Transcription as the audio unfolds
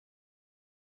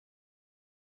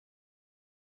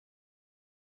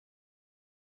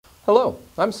Hello,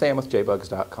 I'm Sam with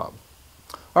JBugs.com.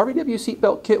 Our VW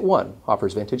Seatbelt Kit 1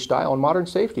 offers vintage style and modern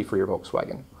safety for your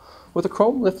Volkswagen, with a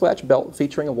chrome lift latch belt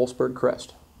featuring a Wolfsburg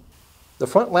crest. The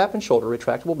front lap and shoulder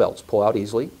retractable belts pull out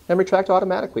easily and retract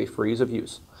automatically for ease of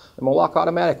use, and will lock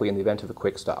automatically in the event of a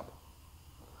quick stop.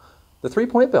 The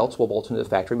 3-point belts will bolt into the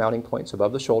factory mounting points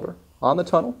above the shoulder, on the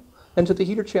tunnel, and to the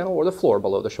heater channel or the floor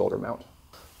below the shoulder mount.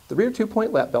 The rear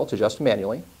 2-point lap belts adjust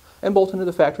manually and bolt into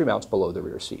the factory mounts below the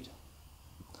rear seat.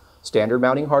 Standard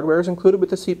mounting hardware is included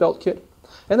with the seatbelt kit,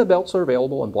 and the belts are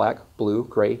available in black, blue,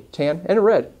 gray, tan, and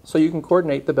red, so you can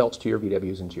coordinate the belts to your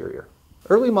VW's interior.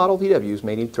 Early model VWs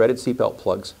may need threaded seatbelt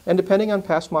plugs, and depending on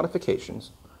past modifications,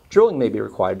 drilling may be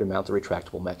required to mount the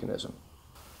retractable mechanism.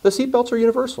 The seatbelts are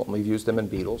universal, and we've used them in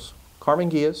Beetles,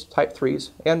 Karmann Ghias, Type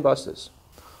 3s, and buses.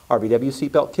 Our VW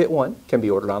Seatbelt Kit 1 can be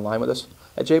ordered online with us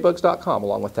at JBugs.com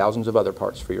along with thousands of other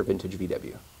parts for your vintage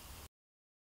VW.